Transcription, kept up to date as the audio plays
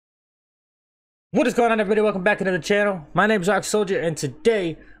What is going on, everybody? Welcome back into the channel. My name is Rock Soldier, and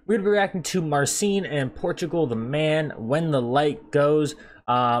today we're gonna be reacting to Marcin and Portugal, the man, When the Light Goes.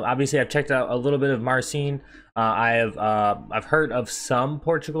 Obviously, I've checked out a little bit of Marcin. I've heard of some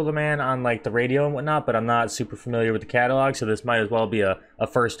Portugal, the man, on like the radio and whatnot, but I'm not super familiar with the catalog, so this might as well be a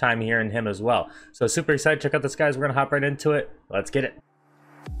first time hearing him as well. So super excited to check out this, guys. We're gonna hop right into it. Let's get it.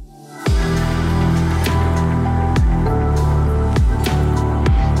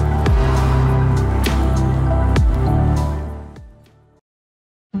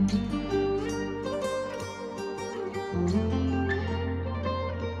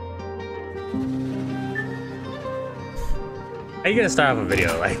 How you gonna start off a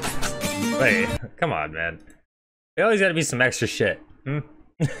video like this? Wait, come on, man. There always gotta be some extra shit.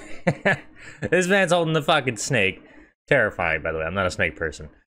 This man's holding the fucking snake. Terrifying, by the way. I'm not a snake person.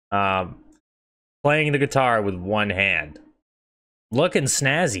 Playing the guitar with one hand. Looking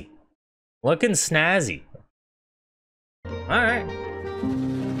snazzy. Looking snazzy. Alright.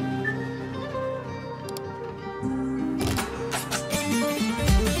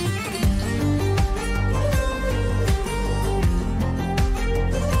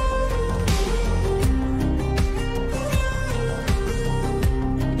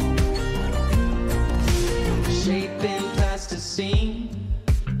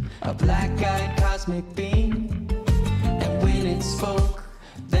 A black-eyed cosmic beam, and when it spoke,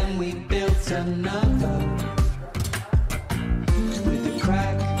 then we built another with the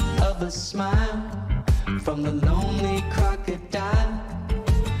crack of a smile from the lonely crocodile.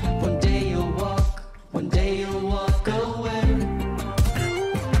 One day you'll walk away.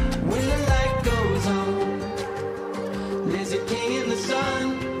 When the light goes on, Lizard King in the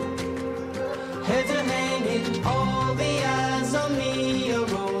sun, heads are hanging, all the eyes on me are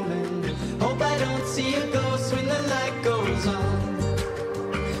rolling. Hope I don't see a ghost when the light goes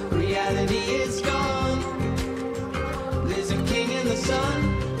on. Reality is gone. Lizard King in the sun,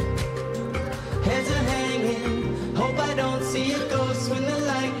 heads are hanging. Hope I don't see a ghost when the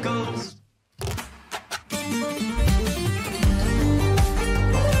light goes.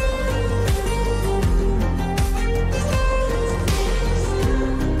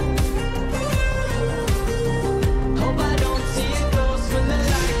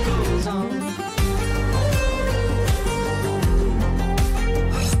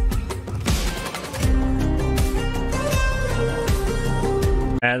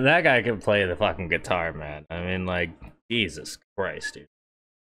 And that guy can play the fucking guitar, man. I mean, like, Jesus Christ, dude.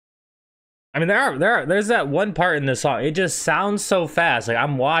 I mean, there's that one part in this song. It just sounds so fast. Like,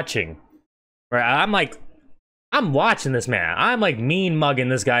 I'm watching. Right? I'm watching this man. I'm like mean mugging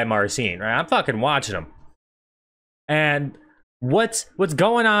this guy Marcin, right? I'm fucking watching him. And what's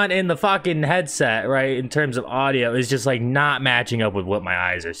going on in the fucking headset, right, in terms of audio, is just like not matching up with what my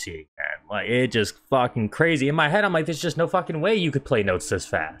eyes are seeing, man. Like, it just fucking crazy. In my head, I'm like, there's just no fucking way you could play notes this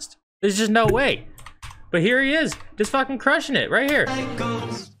fast. There's just no way. But here he is, just fucking crushing it right here.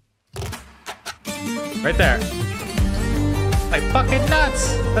 Right there. Like fucking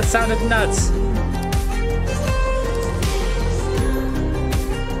nuts. That sounded nuts.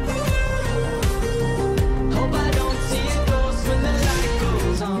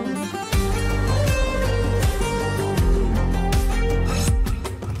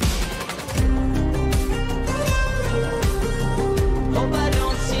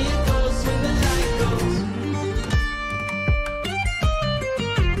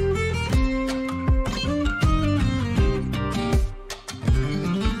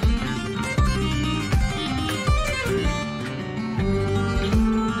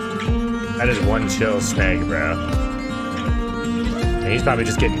 That is one chill snake, bro. And he's probably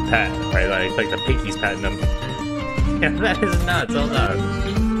just getting pet, right? Like the pinky's petting him. Yeah, that is nuts. Hold on.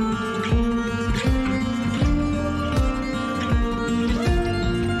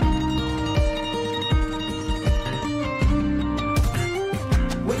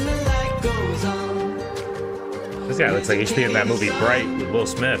 When the light goes on, this guy looks like he should be in that movie Bright with Will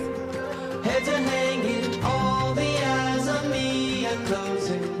Smith. Heads are hanging, all the eyes on me are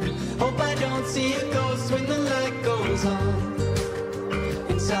closing. Hope I don't see a ghost when the light goes on.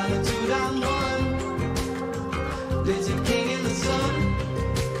 In solitude I'm one, Lizard King in the sun,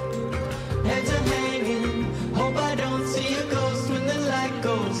 heads are hanging. Hope I don't see a ghost when the light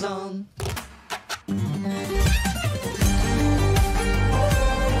goes on.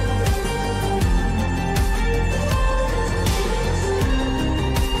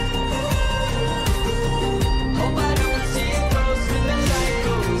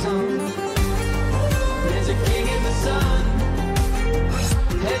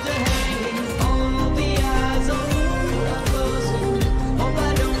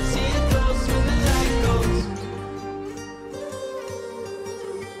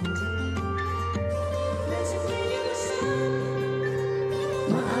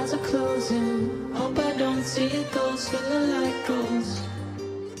 when the light goes.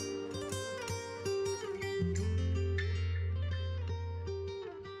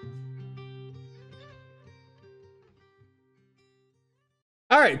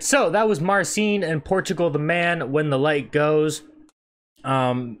 All right, so that was Marcin and Portugal the Man, When the Light Goes.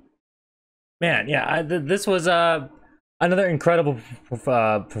 Man, yeah, this was another incredible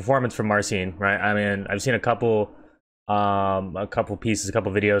performance from Marcin, right? I mean, I've seen a couple pieces, a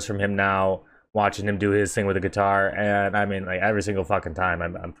couple videos from him now, watching him do his thing with the guitar, and I mean, like every single fucking time,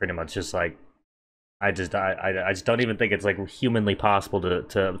 I'm pretty much just like, I just don't even think it's like humanly possible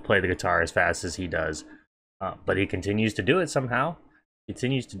to play the guitar as fast as he does, but he continues to do it somehow.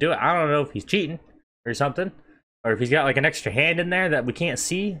 Continues to do it. I don't know if he's cheating or something, or if he's got like an extra hand in there that we can't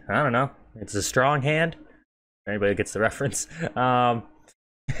see. I don't know. It's a strong hand. Anybody gets the reference? No,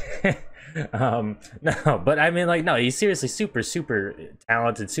 but I mean, like, no, he's seriously super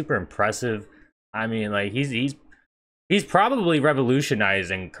talented, super impressive. I mean, like, he's probably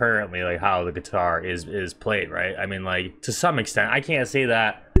revolutionizing currently like how the guitar is played, right? I mean, like, to some extent. I can't say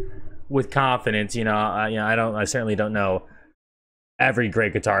that with confidence, you know. I certainly don't know every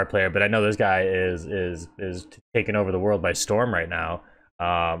great guitar player, but I know this guy is taking over the world by storm right now.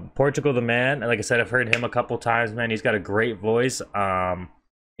 Portugal the Man, like I said, I've heard him a couple times, man. He's got a great voice. You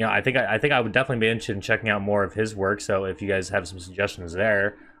know, I think I would definitely be interested in checking out more of his work. So if you guys have some suggestions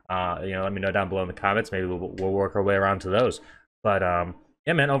there, you know, let me know down below in the comments. Maybe we'll work our way around to those. But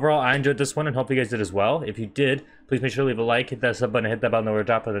yeah, man, overall, I enjoyed this one, and hope you guys did as well. If you did, please make sure to leave a like, hit that sub button, hit that button over the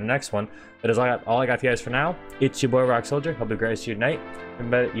top of the next one. That is all I got for you guys for now. It's your boy, Rock Soldier. Hope you guys see you tonight,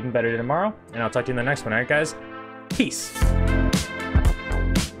 even better tomorrow, and I'll talk to you in the next one. All right, guys? Peace.